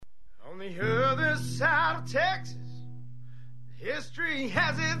the other side of Texas, history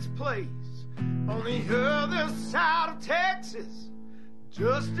has its place. On the other side of Texas,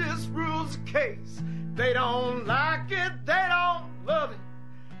 justice rules the case. They don't like it, they don't love it.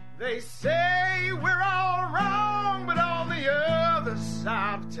 They say we're all wrong, but on the other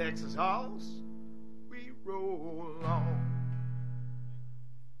side of Texas, Hoss, we roll on.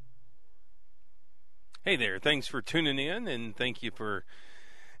 Hey there, thanks for tuning in, and thank you for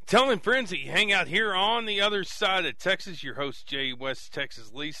telling friends that you hang out here on the other side of Texas. Your host, Jay, West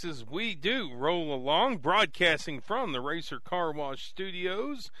Texas Leases. We do roll along, broadcasting from the Racer Car Wash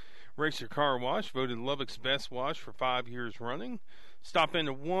Studios. Racer Car Wash, voted Lubbock's best wash for 5 years running. Stop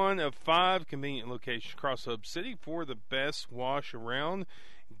into one of 5 convenient locations across Hub City for the best wash around,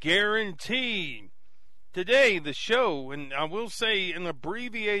 guaranteed. Today, the show, and I will say an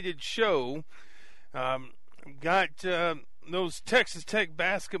abbreviated show, got those Texas Tech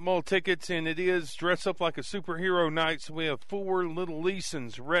basketball tickets, and it is Dress Up Like a Superhero night, so we have 4 little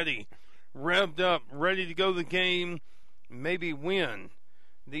Leesons ready, revved up, ready to go to the game, maybe win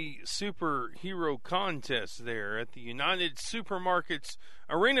the superhero contest there at the United Supermarkets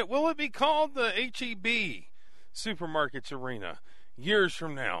Arena. Will it be called the HEB Supermarkets Arena years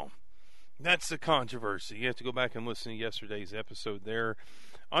from now? That's the controversy. You have to go back and listen to yesterday's episode there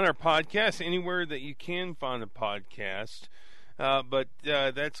on our podcast, anywhere that you can find a podcast. But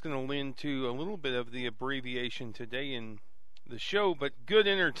that's going to lend to a little bit of the abbreviation today in the show, but good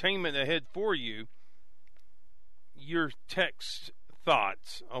entertainment ahead for you. Your text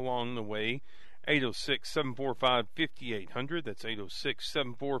thoughts along the way, 806-745-5800. That's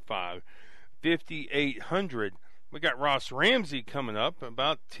 806-745-5800. We got Ross Ramsey coming up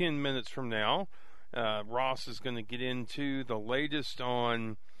about 10 minutes from now. Ross is going to get into the latest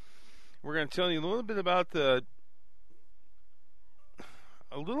on, we're going to tell you a little bit about a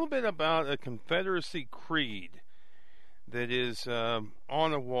Confederacy creed that is on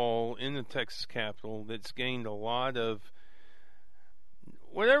a wall in the Texas Capitol that's gained a lot of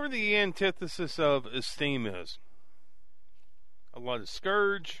whatever the antithesis of esteem is. A lot of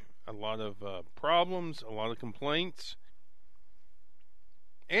scourge, a lot of problems, a lot of complaints,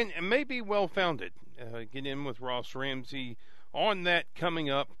 and it may be well-founded. Get in with Ross Ramsey on that coming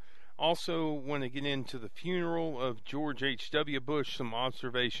up. Also want to get into the funeral of George H.W. Bush, some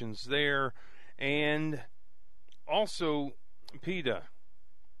observations there, and also PETA.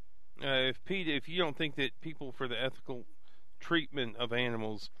 If you don't think that People for the Ethical Treatment of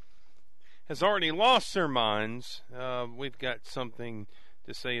Animals has already lost their minds, we've got something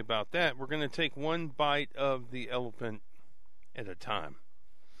to say about that. We're going to take one bite of the elephant at a time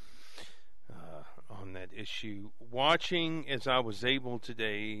on that issue. Watching, as I was able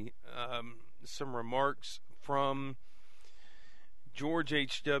today, some remarks from George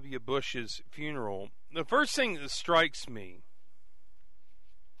H.W. Bush's funeral. The first thing that strikes me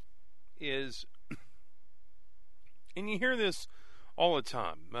is, and you hear this all the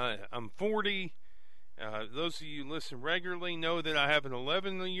time, I'm 40. Those of you who listen regularly know that I have an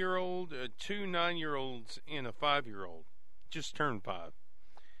 11-year-old, 2 9-year-olds, and a 5-year-old. Just turned 5.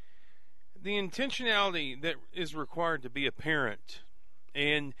 The intentionality that is required to be a parent,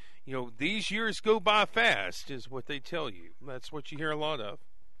 and, you know, these years go by fast is what they tell you. That's what you hear a lot of.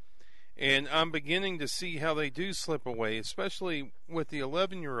 And I'm beginning to see how they do slip away, especially with the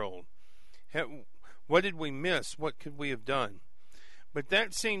 11-year-old. What did we miss? What could we have done? But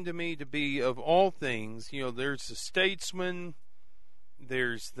that seemed to me to be, of all things, you know, there's the statesman,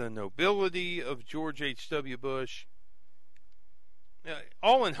 there's the nobility of George H.W. Bush.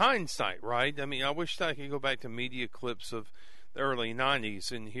 All in hindsight, right? I mean, I wish I could go back to media clips of the early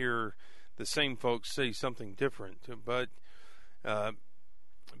 90s and hear the same folks say something different. But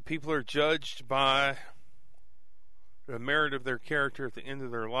people are judged by the merit of their character at the end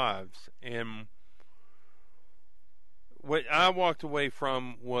of their lives. And what I walked away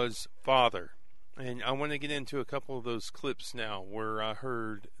from was father. And I want to get into a couple of those clips now where I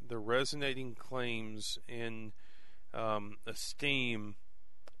heard the resonating claims and esteem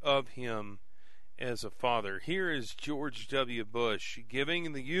of him as a father. Here is George W. Bush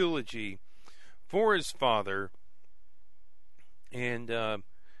giving the eulogy for his father, and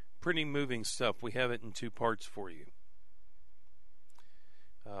pretty moving stuff. We have it in 2 parts for you.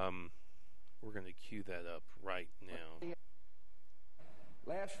 We're going to cue that up right now.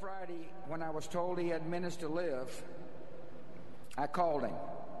 Last Friday, when I was told he had minutes to live, I called him.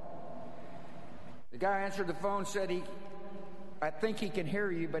 The guy answered the phone, said I think he can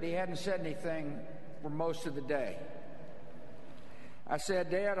hear you, but he hadn't said anything for most of the day. I said,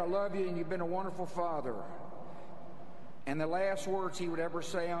 Dad, I love you, and you've been a wonderful father. And the last words he would ever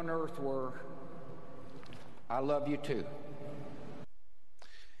say on earth were, "I love you too."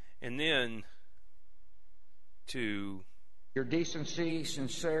 And then to your decency,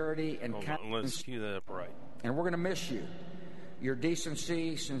 sincerity, and kindness. Let's cue that up right. And we're going to miss you. Your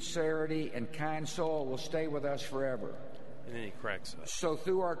decency, sincerity, and kind soul will stay with us forever. And then he cracks up. So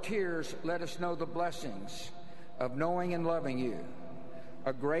through our tears, let us know the blessings of knowing and loving you,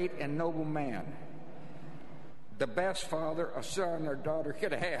 a great and noble man, the best father a son or daughter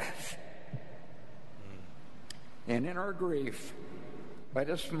could have. And in our grief, let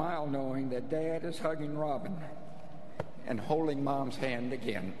us smile knowing that Dad is hugging Robin and holding Mom's hand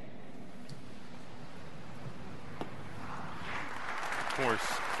again. Of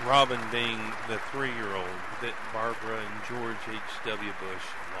course, Robin being the 3-year-old that Barbara and George H.W. Bush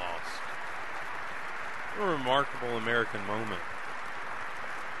lost. A remarkable American moment.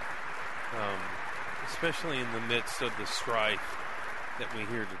 Especially in the midst of the strife that we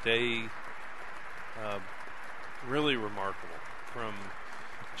hear today. Really remarkable. From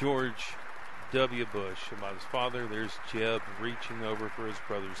George W. Bush about his father. There's Jeb reaching over for his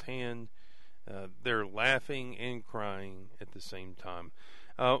brother's hand. They're laughing and crying at the same time.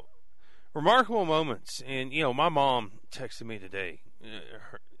 Remarkable moments. And, you know, my mom texted me today.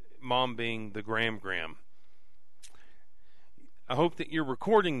 Her mom being the Gram. I hope that you're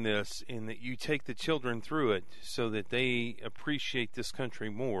recording this and that you take the children through it so that they appreciate this country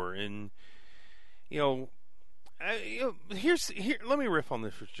more. And, let me riff on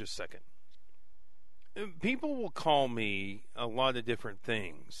this for just a second. People will call me a lot of different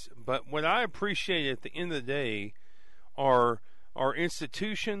things, but what I appreciate at the end of the day are our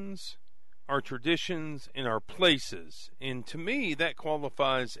institutions, our traditions, and our places. And to me, that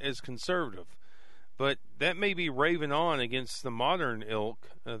qualifies as conservative. But that may be raving on against the modern ilk,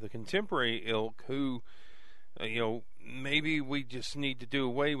 the contemporary ilk, who, maybe we just need to do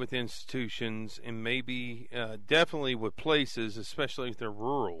away with institutions and maybe definitely with places, especially if they're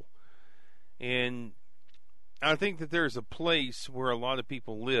rural. And I think that there's a place where a lot of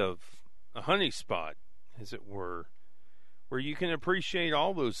people live, a honey spot, as it were, where you can appreciate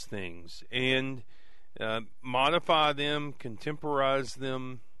all those things and modify them, contemporize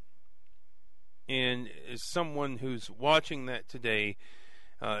them. And as someone who's watching that today,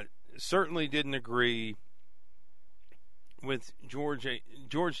 certainly didn't agree with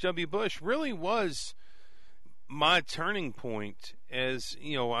George W. Bush. Really was my turning point. As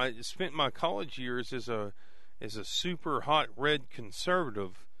I spent my college years as a super hot red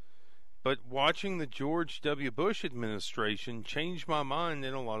conservative, but watching the George W. Bush administration changed my mind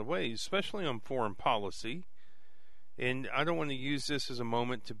in a lot of ways, especially on foreign policy. And I don't want to use this as a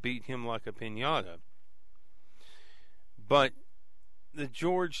moment to beat him like a piñata. But the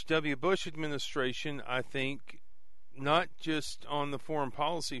George W. Bush administration, I think, not just on the foreign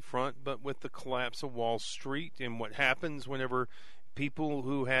policy front, but with the collapse of Wall Street and what happens whenever people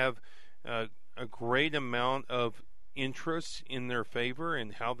who have a great amount of interest in their favor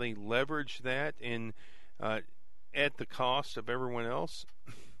and how they leverage that and at the cost of everyone else.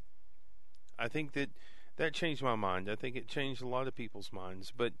 I think that changed my mind. I think it changed a lot of people's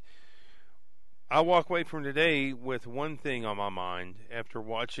minds. But I walk away from today with one thing on my mind after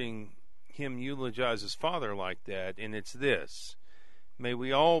watching him eulogize his father like that, and it's this: may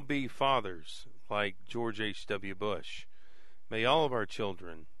we all be fathers like George H.W. Bush. May all of our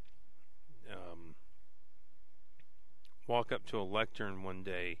children walk up to a lectern one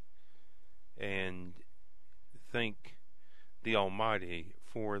day and thank the Almighty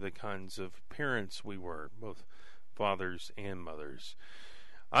for the kinds of parents we were, both fathers and mothers.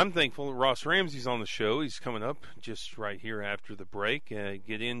 I'm thankful that Ross Ramsey's on the show. He's coming up just right here after the break.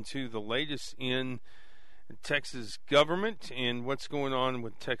 Get into the latest in Texas government and what's going on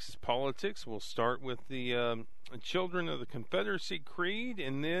with Texas politics. We'll start with the children of the Confederacy Creed,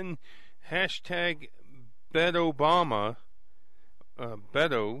 and then hashtag Bet Obama,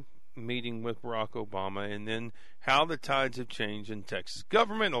 Beto meeting with Barack Obama, and then how the tides have changed in Texas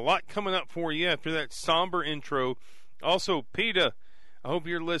government. A lot coming up for you after that somber intro. Also, PETA, I hope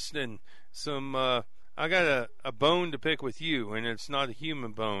you're listening. I got a bone to pick with you, and it's not a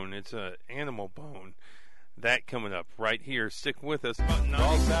human bone, it's an animal bone. That coming up right here. Stick with us. About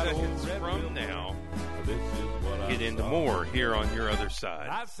 90 seconds from now, get into more here on Your Other Side.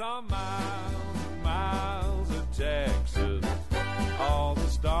 I saw miles of Texas, all the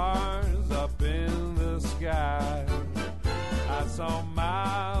stars up in the sky. I saw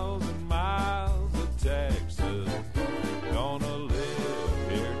miles and miles of Texas, gonna live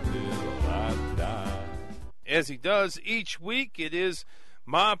here till I die. As he does each week, it is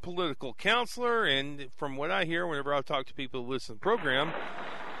my political counselor, and from what I hear whenever I talk to people who listen to the program,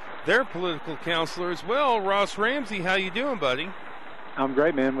 their political counselor as well. Ross Ramsey, how you doing, buddy? I'm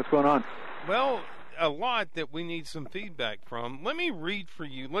great, man. What's going on? Well, a lot that we need some feedback from. Let me read for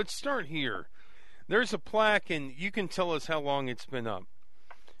you. Let's start here. There's a plaque, and you can tell us how long it's been up.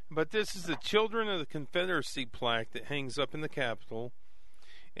 But this is the Children of the Confederacy plaque that hangs up in the Capitol.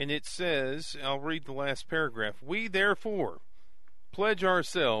 And it says, I'll read the last paragraph, "We, therefore, pledge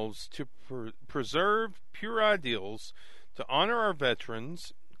ourselves to preserve pure ideals, to honor our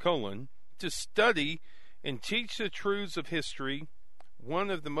veterans, to study and teach the truths of history, one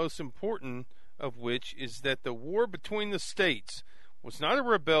of the most important of which is that the war between the states was not a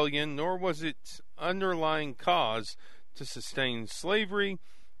rebellion, nor was its underlying cause to sustain slavery,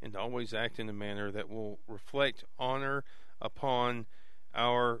 and always act in a manner that will reflect honor upon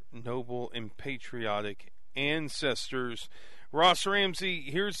our noble and patriotic ancestors." Ross Ramsey,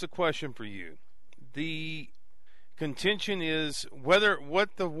 here's the question for you. The contention is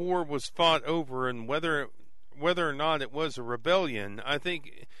what the war was fought over and whether or not it was a rebellion. I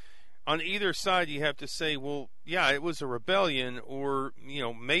think on either side you have to say, well, yeah, it was a rebellion, or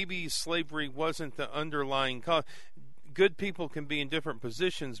maybe slavery wasn't the underlying cause. Good people can be in different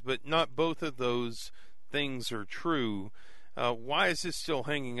positions, but not both of those things are true. Why is this still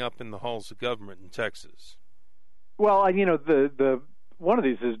hanging up in the halls of government in Texas? Well, the one of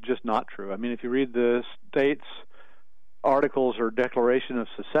these is just not true. I mean, if you read the state's articles or Declaration of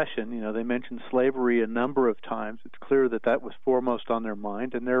Secession, they mention slavery a number of times. It's clear that that was foremost on their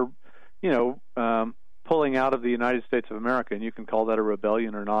mind, and they're, pulling out of the United States of America, and you can call that a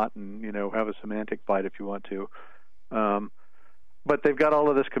rebellion or not, and, have a semantic fight if you want to. But they've got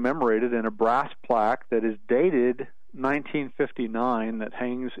all of this commemorated in a brass plaque that is dated 1959 that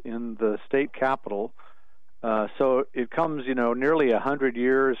hangs in the state capitol. So it comes, nearly 100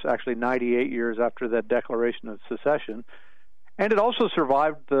 years, actually 98 years after that Declaration of Secession. And it also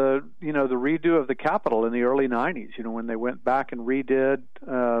survived the redo of the Capitol in the early 90s, when they went back and redid,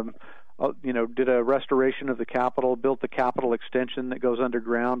 did a restoration of the Capitol, built the Capitol extension that goes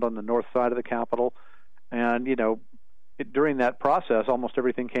underground on the north side of the Capitol. And, during that process, almost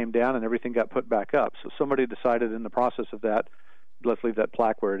everything came down and everything got put back up. So somebody decided in the process of that, let's leave that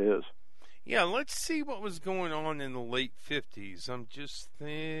plaque where it is. Yeah, let's see what was going on in the late 50s. I'm just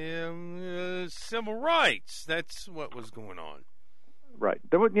civil rights. That's what was going on. Right.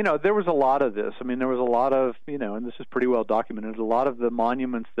 There was a lot of this. I mean, there was a lot of, and this is pretty well documented, a lot of the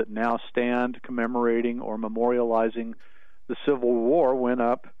monuments that now stand commemorating or memorializing the Civil War went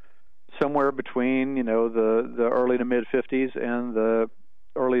up somewhere between, the early to mid 50s and the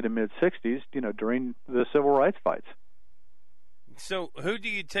early to mid 60s, during the civil rights fights. So who do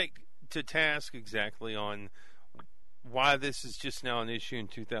you take to task exactly on why this is just now an issue in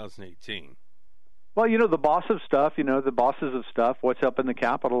 2018? Well, the bosses of stuff, what's up in the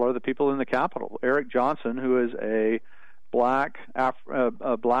Capitol are the people in the Capitol. Eric Johnson, who is a black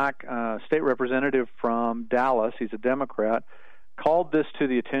state representative from Dallas, he's a Democrat, called this to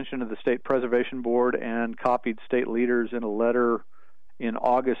the attention of the State Preservation Board and copied state leaders in a letter in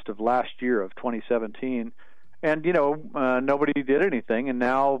August of last year, of 2017. And, nobody did anything, and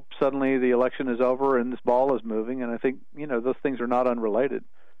now suddenly the election is over and this ball is moving, and I think, those things are not unrelated.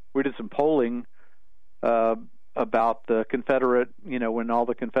 We did some polling about the Confederate, when all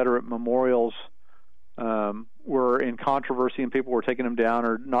the Confederate memorials were in controversy and people were taking them down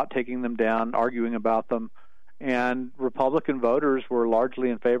or not taking them down, arguing about them. And Republican voters were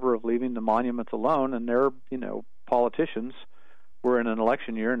largely in favor of leaving the monuments alone, and their, politicians were in an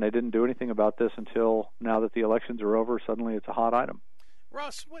election year, and they didn't do anything about this until now that the elections are over. Suddenly it's a hot item.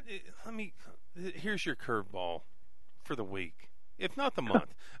 Ross, here's your curveball for the week, if not the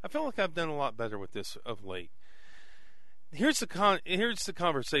month. I feel like I've done a lot better with this of late. Here's the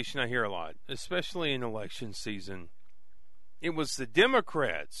conversation I hear a lot, especially in election season. It was the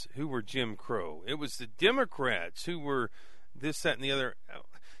Democrats who were Jim Crow. It was the Democrats who were this, that, and the other.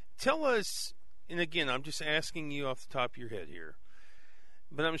 Tell us, and again, I'm just asking you off the top of your head here,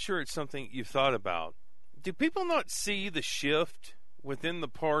 but I'm sure it's something you've thought about. Do people not see the shift within the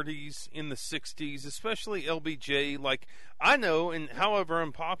parties in the 60s, especially LBJ? Like, I know, and however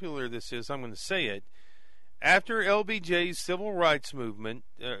unpopular this is, I'm going to say it, after LBJ's Civil Rights Movement,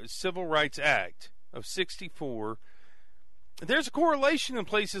 Civil Rights Act of 64, there's a correlation in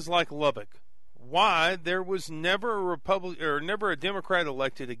places like Lubbock why there was never a Democrat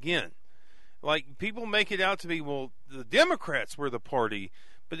elected again. Like, people make it out to be, well, the Democrats were the party,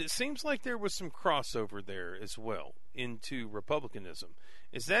 but it seems like there was some crossover there as well into Republicanism.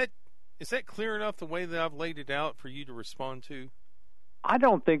 Is that clear enough the way that I've laid it out for you to respond to? I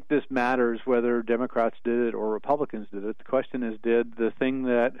don't think this matters whether Democrats did it or Republicans did it. The question is, did the thing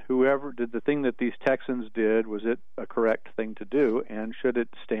that these Texans did, was it a correct thing to do, and should it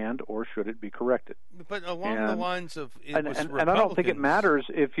stand or should it be corrected? But along the lines of and I don't think it matters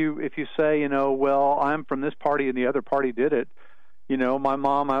if you say, well, I'm from this party and the other party did it. My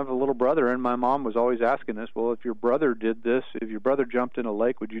mom, I have a little brother, and my mom was always asking this, well, if your brother did this, if your brother jumped in a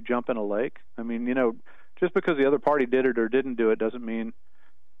lake, would you jump in a lake? I mean, just because the other party did it or didn't do it doesn't mean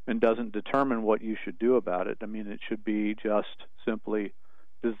and doesn't determine what you should do about it. I mean, it should be just simply,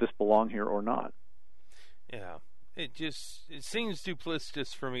 does this belong here or not? Yeah. It seems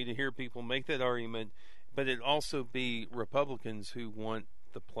duplicitous for me to hear people make that argument, but it also be Republicans who want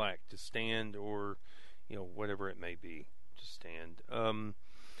the plaque to stand or, whatever it may be, to stand.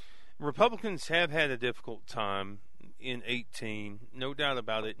 Republicans have had a difficult time in 18, no doubt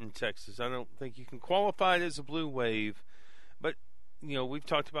about it, in Texas. I don't think you can qualify it as a blue wave, but we've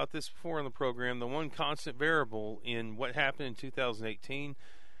talked about this before on the program. The one constant variable in what happened in 2018,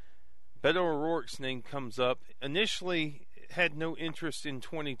 Beto O'Rourke's name comes up. Initially had no interest in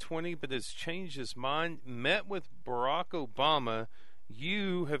 2020, but has changed his mind. Met with Barack Obama.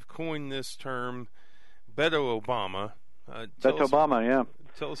 You have coined this term, Beto Obama. Yeah.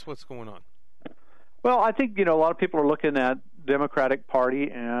 Tell us what's going on. Well, I think, a lot of people are looking at Democratic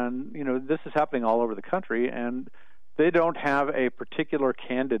Party, and, this is happening all over the country, and they don't have a particular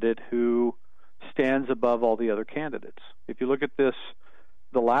candidate who stands above all the other candidates. If you look at this,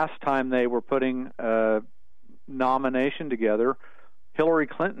 the last time they were putting a nomination together, Hillary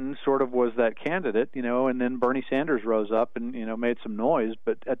Clinton sort of was that candidate, and then Bernie Sanders rose up and, made some noise.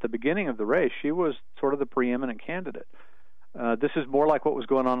 But at the beginning of the race, she was sort of the preeminent candidate. This is more like what was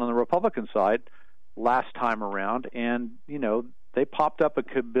going on the Republican side last time around, and, they popped up a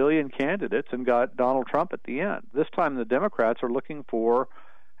kabillion candidates and got Donald Trump at the end. This time the Democrats are looking for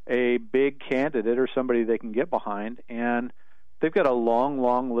a big candidate or somebody they can get behind, and they've got a long,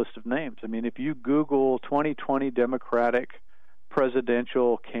 long list of names. I mean, if you Google 2020 Democratic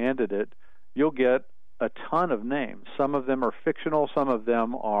presidential candidate, you'll get a ton of names. Some of them are fictional, some of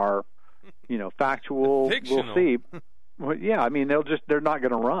them are, factual. Fictional. We'll see. Well, yeah, I mean, they're not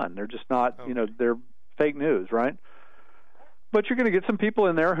going to run. They're just not, okay. They're fake news, right? But you're going to get some people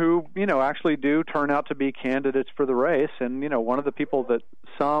in there who, actually do turn out to be candidates for the race. And, one of the people that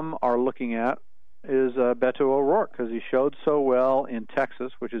some are looking at is Beto O'Rourke, because he showed so well in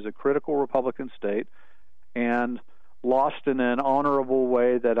Texas, which is a critical Republican state, and lost in an honorable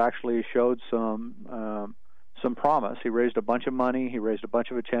way that actually showed some promise. He raised a bunch of money. He raised a bunch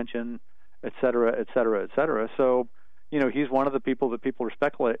of attention, et cetera, et cetera, et cetera. So, he's one of the people that people are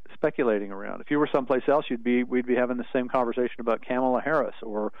speculating around. If you were someplace else, we'd be having the same conversation about Kamala Harris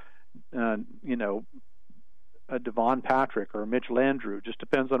or, Devon Patrick or Mitch Landrieu. Just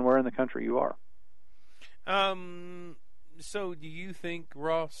depends on where in the country you are. So do you think,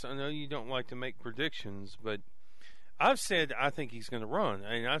 Ross, I know you don't like to make predictions, but I've said I think he's going to run.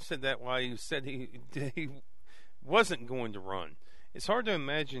 I mean, I've said that while you said he wasn't going to run. It's hard to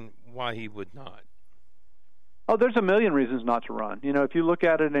imagine why he would not. Oh, there's a million reasons not to run. If you look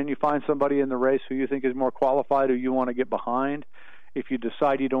at it and you find somebody in the race who you think is more qualified, who you want to get behind, if you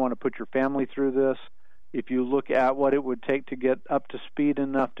decide you don't want to put your family through this, if you look at what it would take to get up to speed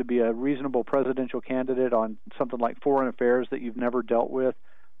enough to be a reasonable presidential candidate on something like foreign affairs that you've never dealt with,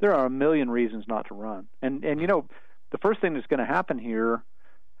 there are a million reasons not to run. And the first thing that's going to happen here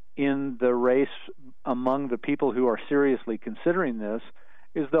in the race among the people who are seriously considering this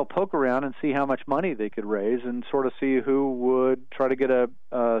is they'll poke around and see how much money they could raise and sort of see who would try to get a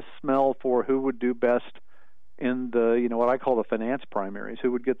smell for who would do best in the, what I call the finance primaries,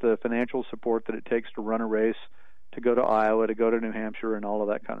 who would get the financial support that it takes to run a race, to go to Iowa, to go to New Hampshire, and all of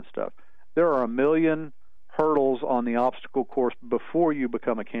that kind of stuff. There are a million hurdles on the obstacle course before you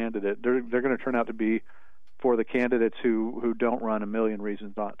become a candidate. They're going to turn out to be, for the candidates who don't run, a million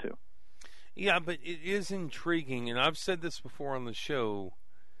reasons not to. Yeah, but it is intriguing, and I've said this before on the show.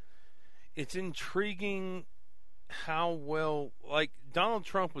 It's intriguing how well, like, Donald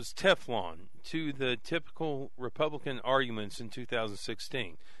Trump was Teflon to the typical Republican arguments in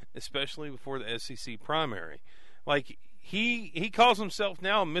 2016, especially before the SEC primary. Like, he calls himself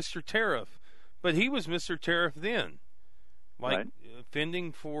now Mr. Tariff, but he was Mr. Tariff then. Like, right.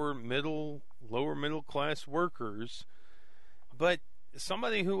 Fending for lower middle class workers. But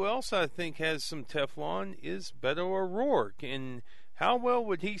somebody who else I think has some Teflon is Beto O'Rourke. And how well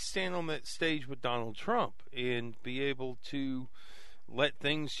would he stand on that stage with Donald Trump and be able to let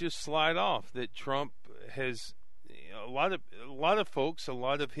things just slide off? That Trump has a lot of folks, a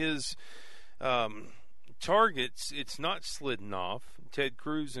lot of his targets, it's not slidden off. Ted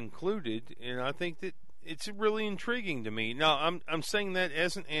Cruz included, and I think that it's really intriguing to me. Now, I'm saying that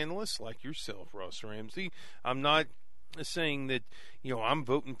as an analyst like yourself, Ross Ramsey. I'm not saying that, I'm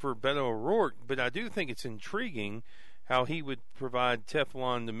voting for Beto O'Rourke, but I do think it's intriguing how he would provide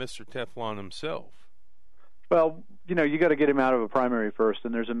Teflon to Mr. Teflon himself. Well, you got to get him out of a primary first,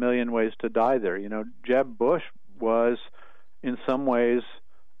 and there's a million ways to die there. Jeb Bush was, in some ways,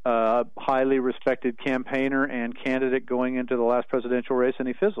 a highly respected campaigner and candidate going into the last presidential race, and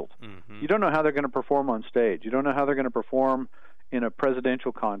he fizzled. Mm-hmm. You don't know how they're going to perform on stage. You don't know how they're going to perform in a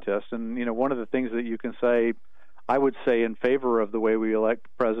presidential contest. And, one of the things that you can say, I would say in favor of the way we elect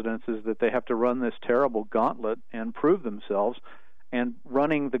presidents, is that they have to run this terrible gauntlet and prove themselves. And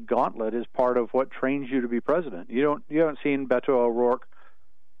running the gauntlet is part of what trains you to be president. You haven't seen Beto O'Rourke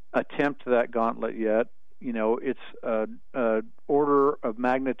attempt that gauntlet yet. It's a order of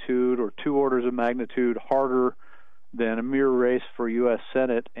magnitude or 2 orders of magnitude harder than a mere race for U.S.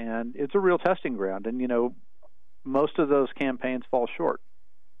 Senate, and it's a real testing ground. And most of those campaigns fall short.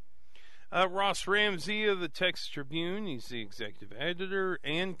 Ross Ramsey of the Texas Tribune. He's the executive editor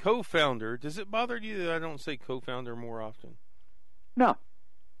and co-founder. Does it bother you that I don't say co-founder more often? No,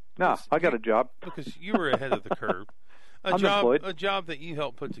 I got a job. Because you were ahead of the curve. I'm employed. A job that you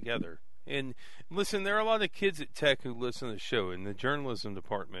helped put together. And listen, there are a lot of kids at Tech who listen to the show in the journalism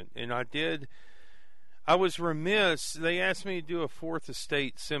department. And I was remiss. They asked me to do a Fourth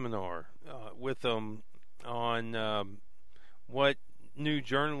Estate seminar with them on what new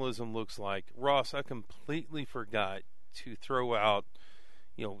journalism looks like. Ross, I completely forgot to throw out,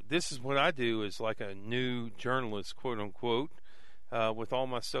 this is what I do as like a new journalist, quote unquote. With all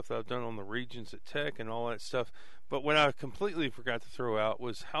my stuff that I've done on the regions at Tech and all that stuff. But what I completely forgot to throw out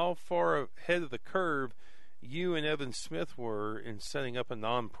was how far ahead of the curve you and Evan Smith were in setting up a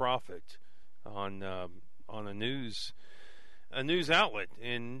nonprofit on a news outlet.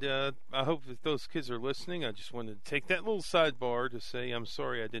 And I hope that those kids are listening. I just wanted to take that little sidebar to say I'm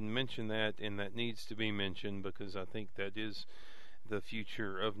sorry I didn't mention that, and that needs to be mentioned because I think that is the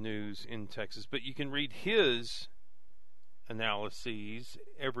future of news in Texas. But you can read his analyses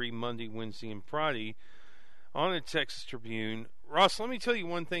every Monday, Wednesday, and Friday on the Texas Tribune. Ross, let me tell you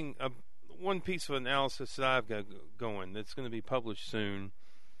one thing, one piece of analysis that I've got going that's going to be published soon.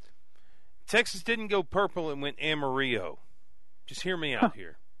 Texas didn't go purple and went Amarillo. Just hear me out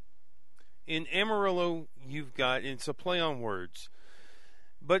here. In Amarillo, you've got, it's a play on words,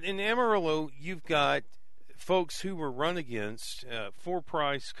 but in Amarillo, you've got folks who were run against, For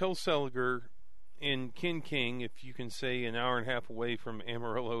Price, Cole Seliger, and Ken King, if you can say an hour and a half away from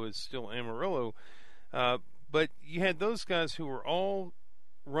Amarillo is still Amarillo. But you had those guys who were all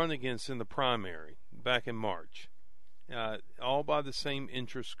run against in the primary back in March, all by the same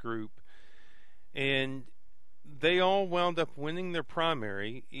interest group. And they all wound up winning their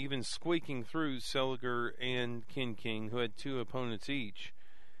primary, even squeaking through Seliger and Ken King, who had 2 opponents each.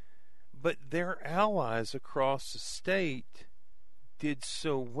 But their allies across the state did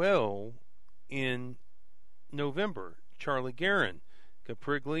so well in November. Charlie Guerin,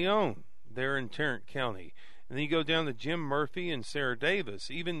 Capriglione, there in Tarrant County. And then you go down to Jim Murphy and Sarah Davis.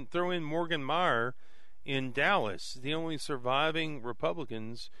 Even throw in Morgan Meyer in Dallas, the only surviving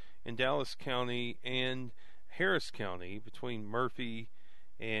Republicans in Dallas County and Harris County between Murphy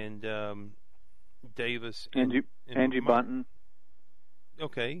and Davis. And Angie Bunton.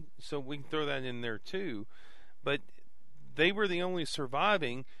 Okay, so we can throw that in there too. But they were the only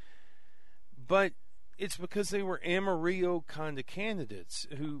surviving. But it's because they were Amarillo kind of candidates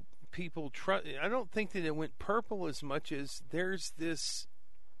who people trust. I don't think that it went purple as much as there's this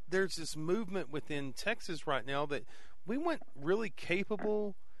movement within Texas right now that we want really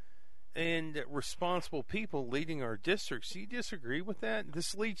capable and responsible people leading our districts. Do you disagree with that?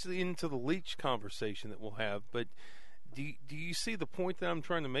 This leads into the Leach conversation that we'll have. But do you see the point that I'm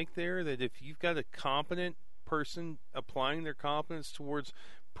trying to make there? That if you've got a competent person applying their competence towards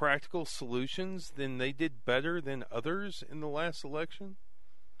practical solutions, then they did better than others in the last election?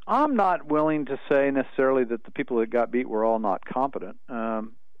 I'm not willing to say necessarily that the people that got beat were all not competent,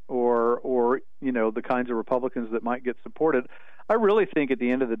 or the kinds of Republicans that might get supported. I really think at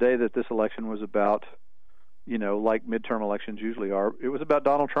the end of the day that this election was about, like midterm elections usually are, it was about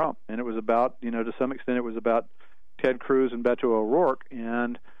Donald Trump, and it was about, to some extent it was about Ted Cruz and Beto O'Rourke,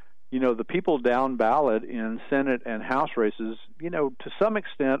 and the people down ballot in Senate and House races, to some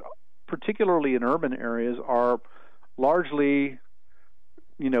extent, particularly in urban areas, are largely,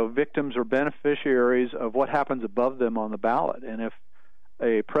 victims or beneficiaries of what happens above them on the ballot. And if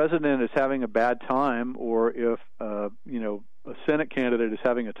a president is having a bad time, or if, a Senate candidate is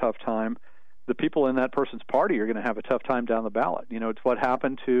having a tough time, the people in that person's party are going to have a tough time down the ballot. You know, it's what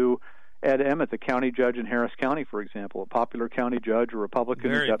happened to Ed Emmett, the county judge in Harris County, for example, a popular county judge, a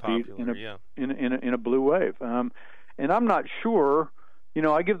Republican who got beat in a blue wave. And I'm not sure, you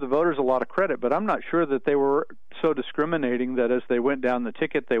know, I give the voters a lot of credit, but I'm not sure that they were so discriminating that as they went down the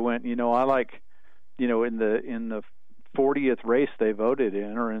ticket, they went, you know, I like, you know, in the 40th race they voted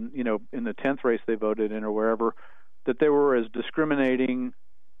in, or in the 10th race they voted in, or wherever, that they were as discriminating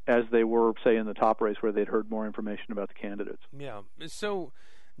as they were, say, in the top race where they'd heard more information about the candidates. Yeah. So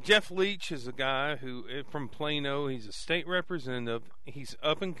Jeff Leach is a guy who, from Plano, he's a state representative. He's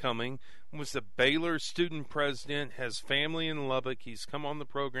up and coming, was the Baylor student president, has family in Lubbock. He's come on the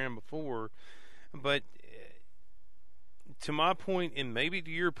program before. But to my point, and maybe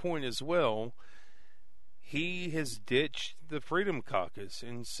to your point as well, he has ditched the Freedom Caucus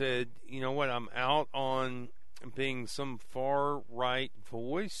and said, you know what, I'm out on being some far-right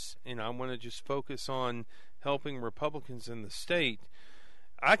voice, and I want to just focus on helping Republicans in the state.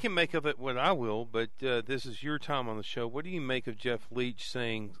 I can make of it what I will, but this is your time on the show. What do you make of Jeff Leach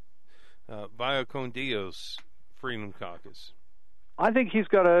saying via con Dios, Freedom Caucus? I think he's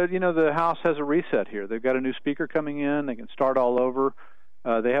got the House has a reset here. They've got a new speaker coming in. They can start all over.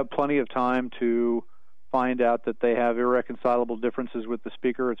 They have plenty of time to find out that they have irreconcilable differences with the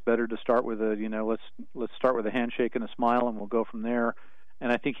speaker. It's better to start with let's start with a handshake and a smile, and we'll go from there.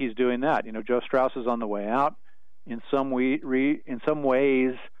 And I think he's doing that. You know, Joe Strauss is on the way out. In some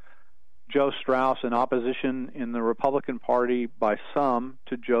ways, Joe Strauss, in opposition in the Republican Party by some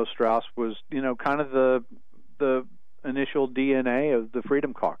to Joe Strauss, was, you know, kind of the initial DNA of the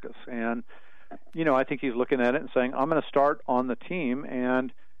Freedom Caucus. And, you know, I think he's looking at it and saying, I'm going to start on the team,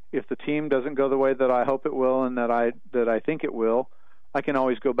 and if the team doesn't go the way that I hope it will and that I think it will, I can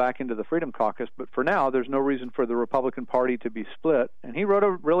always go back into the Freedom Caucus. But for now, there's no reason for the Republican Party to be split. And he wrote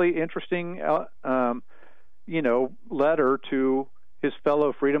a really interesting letter to his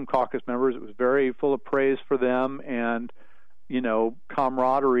fellow Freedom Caucus members. It was very full of praise for them and, you know,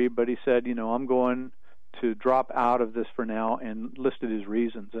 camaraderie. But he said, you know, I'm going to drop out of this for now, and listed his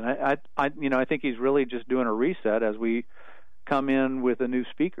reasons. And I think he's really just doing a reset as we come in with a new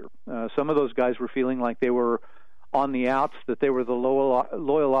speaker. Some of those guys were feeling like they were on the outs, that they were the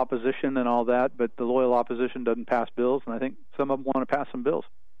loyal opposition and all that, but the loyal opposition doesn't pass bills, and I think some of them want to pass some bills.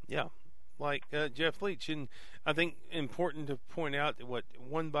 Yeah. Like Jeff Leach, and I think important to point out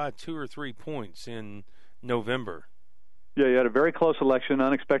won by 2 or 3 points in November. Yeah, he had a very close election,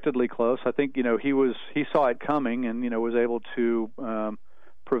 unexpectedly close. I think, you know, he saw it coming and, you know, was able to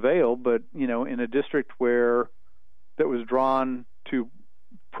prevail, but, you know, in a district that was drawn to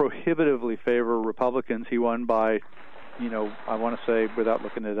prohibitively favor Republicans, he won by, you know, I want to say, without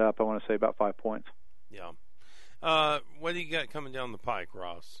looking it up, I want to say about 5 points. Yeah. What do you got coming down the pike,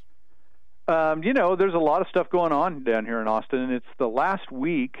 Ross? You know, there's a lot of stuff going on down here in Austin, and it's the last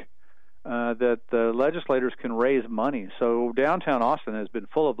week that the legislators can raise money. So downtown Austin has been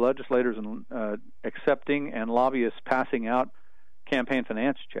full of legislators and accepting and lobbyists passing out campaign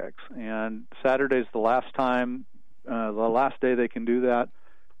finance checks. And Saturday's the last day they can do that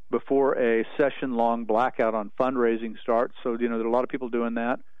before a session-long blackout on fundraising starts. So, you know, there are a lot of people doing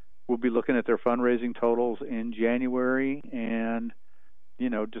that. We'll be looking at their fundraising totals in January and, you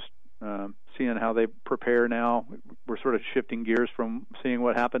know, just seeing how they prepare now. We're sort of shifting gears from seeing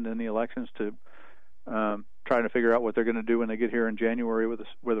what happened in the elections to trying to figure out what they're going to do when they get here in January with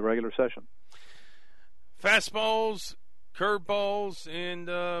a regular session. Fastballs, curveballs,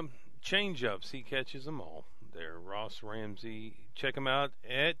 and change-ups. He catches them all there. Ross Ramsey. Check him out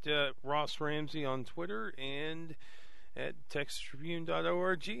at Ross Ramsey on Twitter and at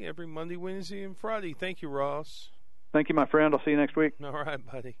TexasTribune.org every Monday, Wednesday, and Friday. Thank you, Ross. Thank you, my friend. I'll see you next week. All right,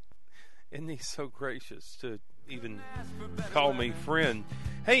 buddy. Isn't he so gracious to even call me friend?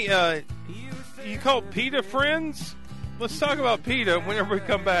 Hey, you call PETA friends? Let's talk about PETA whenever we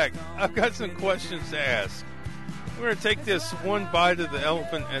come back. I've got some questions to ask. We're going to take this one bite of the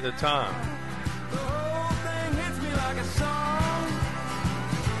elephant at a time. The whole thing hits me like a song,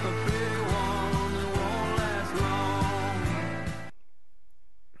 a big one that won't last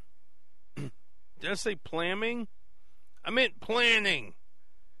long. Did I say plamming? I meant planning.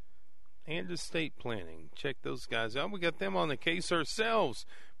 And estate planning. Check those guys out. We got them on the case ourselves.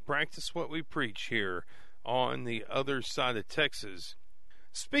 Practice what we preach here on the other side of Texas.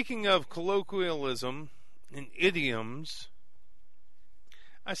 Speaking of colloquialism and idioms,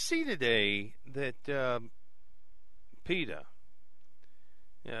 I see today that PETA,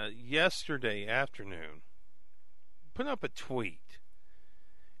 yesterday afternoon, put up a tweet.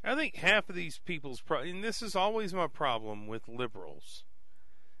 I think half of these people's and this is always my problem with liberals,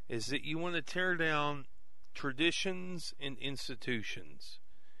 is that you want to tear down traditions and institutions.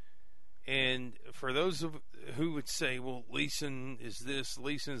 And for those who would say, well, Leeson is this,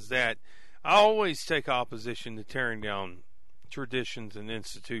 Leeson is that, I always take opposition to tearing down traditions and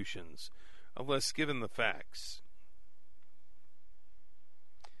institutions, unless given the facts.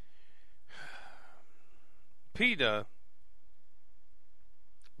 PETA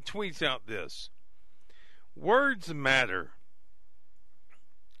tweets out this: words matter.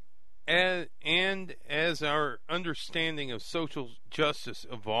 And as our understanding of social justice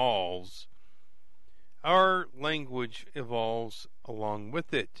evolves, our language evolves along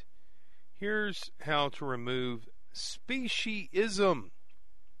with it. Here's how to remove speciesism.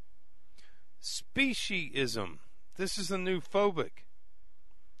 Speciesism. This is a new phobic.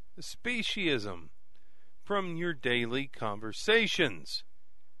 Speciesism from your daily conversations.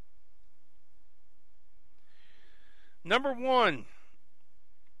 Number one,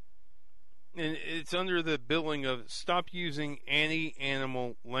 and it's under the billing of stop using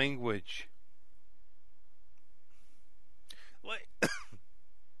anti-animal language. Like,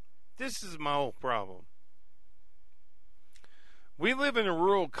 this is my whole problem. We live in a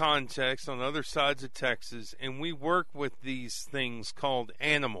rural context on other sides of Texas, and we work with these things called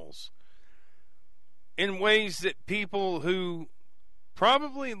animals in ways that people who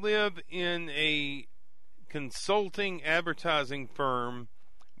probably live in a consulting advertising firm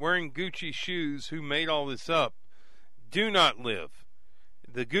wearing Gucci shoes who made all this up do not live.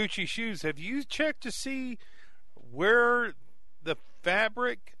 The Gucci shoes, have you checked to see where the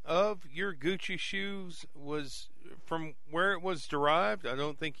fabric of your Gucci shoes was, from where it was derived? I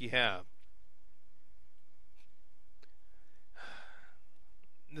don't think you have.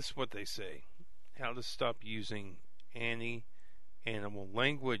 This is what they say: how to stop using anti-animal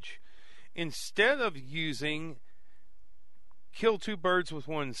language. Instead of using kill two birds with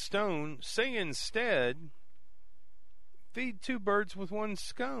one stone, say instead feed two birds with one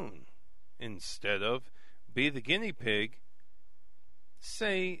scone. Instead of be the guinea pig,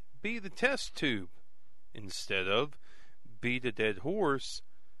 say be the test tube. Instead of be the dead horse,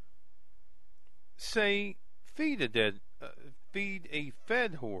 say feed a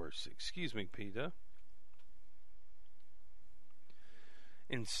fed horse. Excuse me, PETA.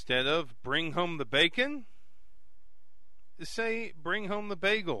 Instead of bring home the bacon, say bring home the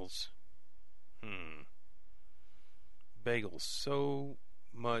bagels. Bagels so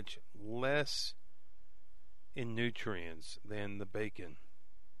much less in nutrients than the bacon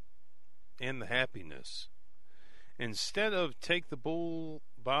and the happiness. Instead of take the bull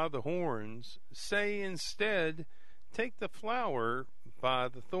by the horns, say instead take the flower by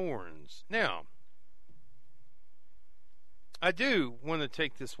the thorns. Now, I do want to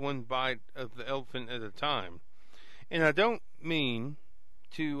take this one bite of the elephant at a time. And I don't mean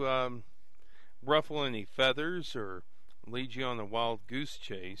to ruffle any feathers or lead you on a wild goose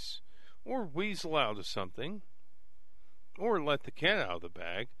chase or weasel out of something or let the cat out of the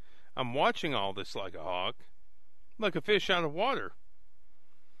bag. I'm watching all this like a hawk, like a fish out of water.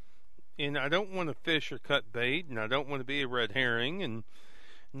 And I don't want to fish or cut bait, and I don't want to be a red herring, and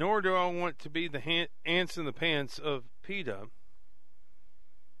nor do I want to be the ants in the pants of PETA.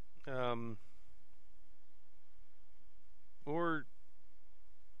 Or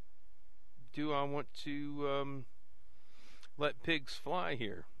do I want to let pigs fly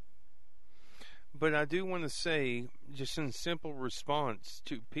here? But I do want to say, just in simple response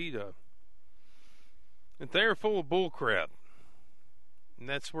to PETA, that they are full of bullcrap. And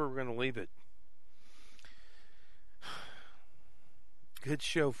that's where we're going to leave it. Good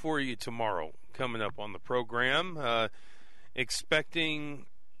show for you tomorrow coming up on the program. Expecting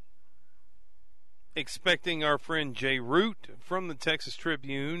our friend Jay Root from the Texas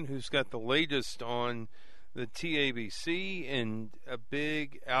Tribune, who's got the latest on the TABC and a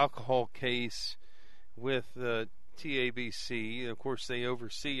big alcohol case with the TABC. Of course, they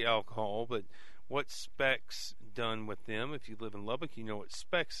oversee alcohol, but what Specs done with them? If you live in Lubbock, you know what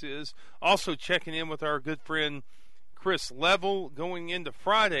Specs is. Also checking in with our good friend Chris Level going into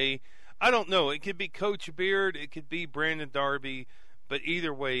Friday. I don't know. It could be Coach Beard. It could be Brandon Darby. But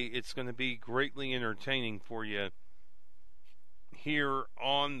either way, it's going to be greatly entertaining for you here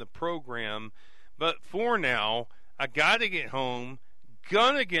on the program. But for now, I got to get home.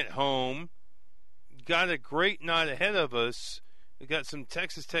 Gonna get home. Got a great night ahead of us. We got some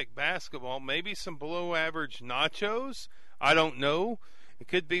Texas Tech basketball. Maybe some below-average nachos. I don't know. It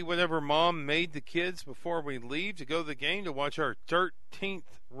could be whatever Mom made the kids before we leave to go to the game to watch our 13th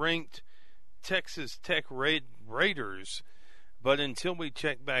ranked Texas Tech Raiders. But until we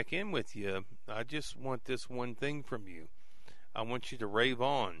check back in with you, I just want this one thing from you. I want you to rave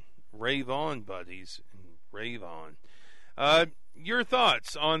on, buddies, and rave on. Your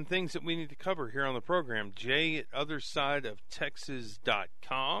thoughts on things that we need to cover here on the program, Jay at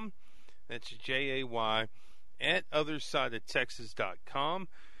othersideoftexas.com. That's JAY at othersideoftexas.com.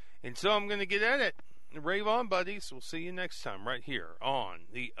 And so I'm going to get at it. Rave on, buddies. We'll see you next time right here on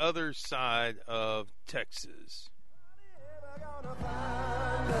The Other Side of Texas.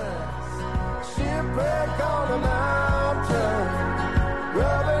 Shipwreck on the mountain,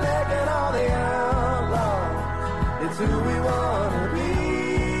 rubbernecking all the outlaws. It's who we